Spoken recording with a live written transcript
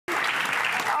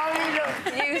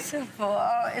Beautiful.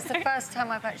 Oh, it's the first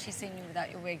time I've actually seen you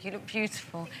without your wig. You look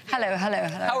beautiful. Hello, hello,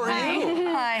 hello. How are you?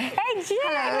 Hi. Hey, Jig.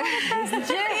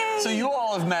 Hello. So you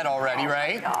all have met already,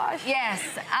 right? Gosh. Yes,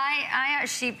 I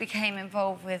actually became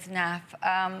involved with NAF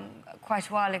quite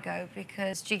a while ago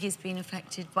because Giggy's been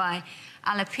affected by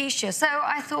alopecia. So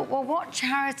I thought, well, what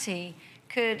charity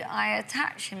could I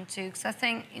attach him to? Because I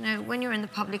think, you know, when you're in the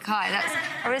public eye, that's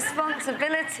a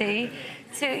responsibility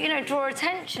to, you know, draw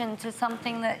attention to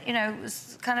something that, you know,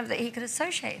 was kind of that he could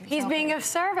associate himself He's being with. of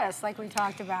service, like we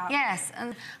talked about. Yes,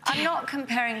 and I'm not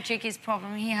comparing Giggy's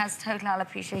problem. He has total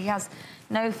alopecia. He has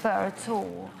no fur at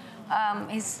all.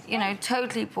 He's, you know,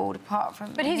 totally bald apart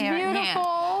from But he's here and here.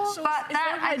 beautiful. So But is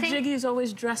that I why think Giggy is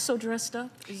always dressed up?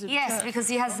 Is it yes, because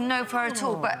he has no fur at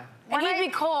all. But And he'd be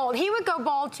cold. He would go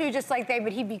bald too, just like they,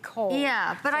 but he'd be cold.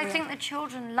 yeah, but I think the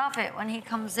children love it when he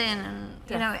comes in, and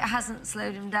you know, it hasn't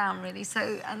slowed him down really. So,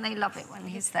 and they love it when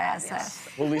he's there. So.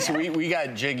 Well, Lisa, we got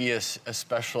Giggy a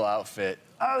special outfit.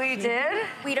 Oh, you did?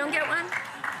 We don't get one?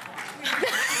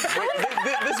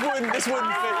 This wouldn't fit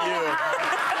you.